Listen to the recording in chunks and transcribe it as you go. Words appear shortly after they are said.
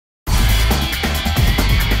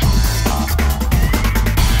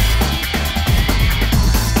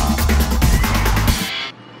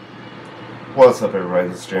What's up, everybody?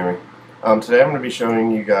 This is Jeremy. Today I'm going to be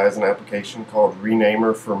showing you guys an application called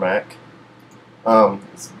Renamer4Mac.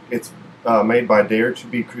 It's made by Dare to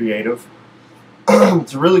Be Creative.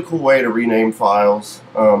 It's a really cool way to rename files.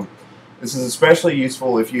 This is especially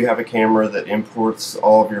useful if you have a camera that imports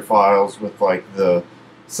all of your files with like the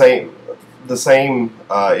same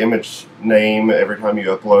image name every time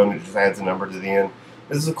you upload, and it just adds a number to the end.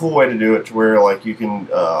 This is a cool way to do it, to where like you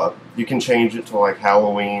can change it to like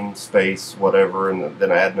Halloween space whatever, and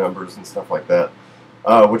then add numbers and stuff like that.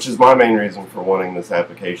 Which is my main reason for wanting this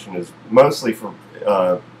application, is mostly for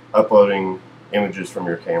uploading images from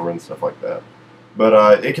your camera and stuff like that.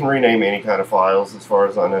 But it can rename any kind of files as far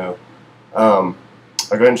as I know. I'll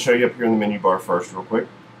go ahead and show you up here in the menu bar first real quick.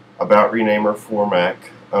 About Renamer4Mac.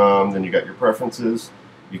 Then you got your preferences.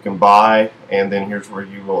 You can buy, and then here's where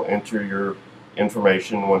you will enter your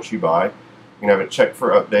information once you buy. You can have it checked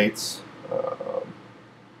for updates,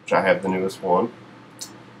 which I have the newest one.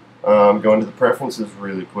 Go into the preferences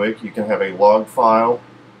really quick. You can have a log file.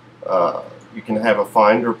 You can have a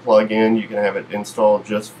Finder plugin. You can have it installed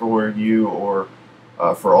just for you or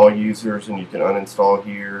for all users, and you can uninstall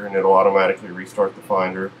here, and it'll automatically restart the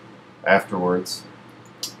Finder afterwards.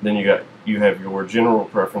 Then you have your general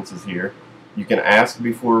preferences here. You can ask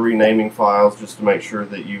before renaming files just to make sure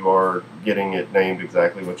that you are getting it named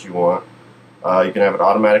exactly what you want. You can have it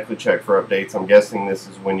automatically check for updates. I'm guessing this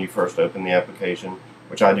is when you first open the application,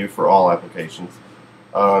 which I do for all applications.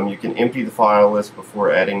 You can empty the file list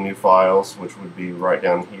before adding new files, which would be right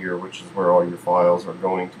down here, which is where all your files are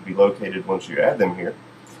going to be located once you add them here.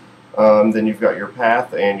 Then you've got your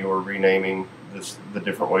path and your renaming, the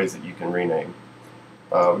different ways that you can rename.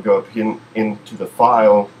 We go up into the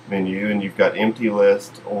file menu, and you've got empty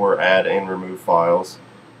list or add and remove files.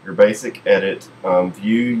 Your basic edit,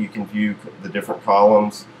 view, you can view the different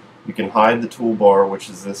columns. You can hide the toolbar, which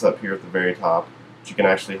is this up here at the very top. But you can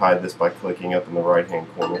actually hide this by clicking up in the right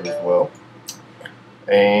hand corner as well.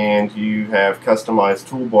 And you have customized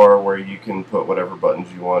toolbar where you can put whatever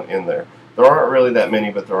buttons you want in there. There aren't really that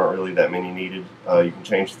many, but there aren't really that many needed. You can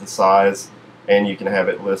change the size, and you can have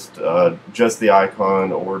it list just the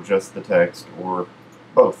icon or just the text or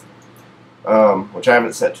both, which I have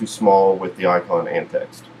it set to small with the icon and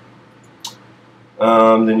text.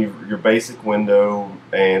 Then your basic window,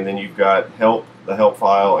 and then you've got help, the help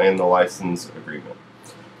file, and the license agreement.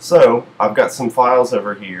 So I've got some files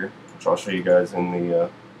over here, which I'll show you guys in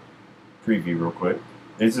the preview real quick.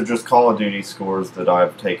 These are just Call of Duty scores that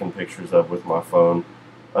I've taken pictures of with my phone.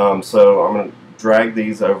 So I'm going to drag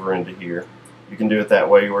these over into here. You can do it that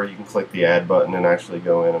way, where you can click the add button and actually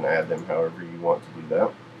go in and add them however you want to do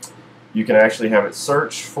that. You can actually have it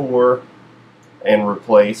search for and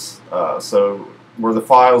replace. So where the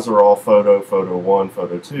files are all photo, photo 1,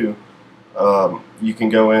 photo 2, you can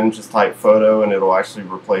go in, just type photo, and it'll actually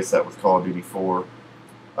replace that with Call of Duty 4.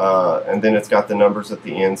 And then it's got the numbers at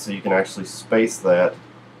the end, so you can actually space that,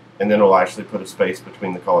 and then it'll actually put a space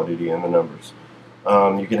between the Call of Duty and the numbers.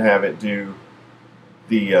 You can have it do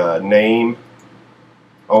the name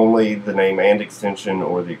only, the name and extension,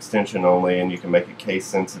 or the extension only, and you can make it case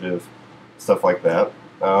sensitive, stuff like that.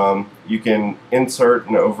 You can insert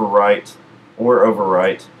and overwrite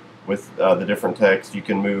with the different text. You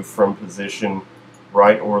can move from position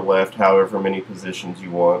right or left, however many positions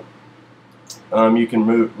you want. You can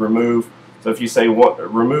remove, so if you say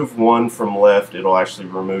remove 1 from left, it'll actually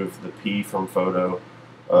remove the P from photo.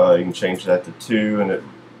 You can change that to 2, and it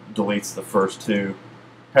deletes the first 2,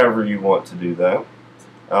 however you want to do that.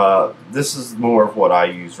 This is more of what I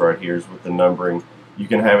use right here, is with the numbering. You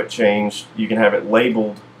can have it changed, you can have it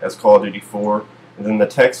labeled as Call of Duty 4, and then the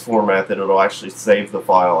text format that it'll actually save the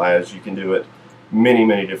file as. You can do it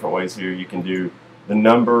many different ways here. You can do the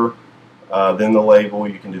number, then the label.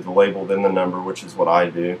 You can do the label, then the number, which is what I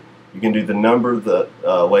do. You can do the number, the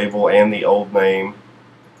label, and the old name.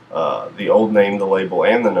 The label,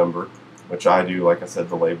 and the number, which I do, like I said,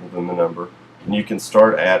 the label, then the number. And you can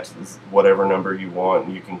start at whatever number you want,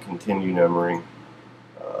 and you can continue numbering.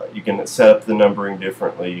 You can set up the numbering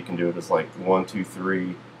differently. You can do it as like 1, 2,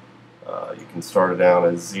 3. You can start it down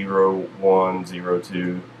as 0, 1, 0,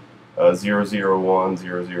 2, 0, 0, 1,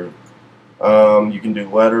 0, 0. You can do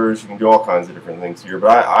letters. You can do all kinds of different things here, but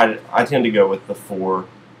I tend to go with the 4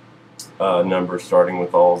 numbers, starting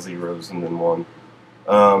with all zeros and then 1.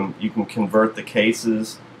 You can convert the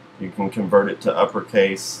cases. You can convert it to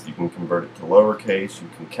uppercase, you can convert it to lowercase, you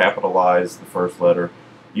can capitalize the first letter.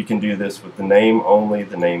 You can do this with the name only,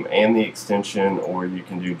 the name and the extension, or you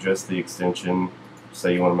can do just the extension.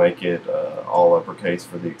 Say you want to make it all uppercase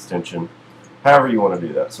for the extension. However you want to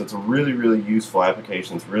do that. So it's a really useful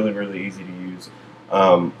application. It's really easy to use.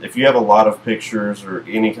 If you have a lot of pictures or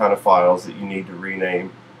any kind of files that you need to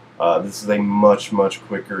rename, this is a much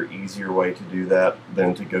quicker, easier way to do that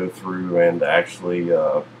than to go through and actually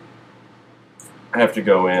have to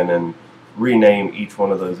go in and rename each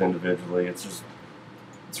one of those individually. It's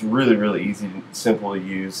really easy, simple to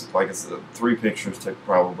use. Like I said, 3 pictures took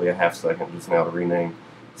probably a half second just now to rename.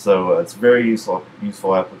 So it's very useful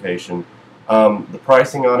application. The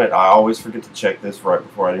pricing on it, I always forget to check this right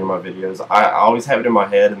before I do my videos. I always have it in my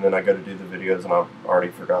head, and then I go to do the videos and I've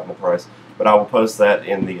already forgotten the price. But I will post that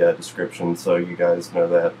in the description so you guys know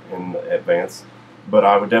that in advance. But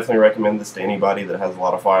I would definitely recommend this to anybody that has a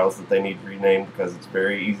lot of files that they need renamed, because it's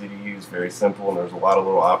very easy to use, very simple, and there's a lot of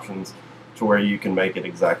little options to where you can make it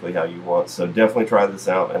exactly how you want. So definitely try this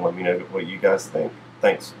out and let me know what you guys think.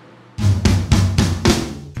 Thanks.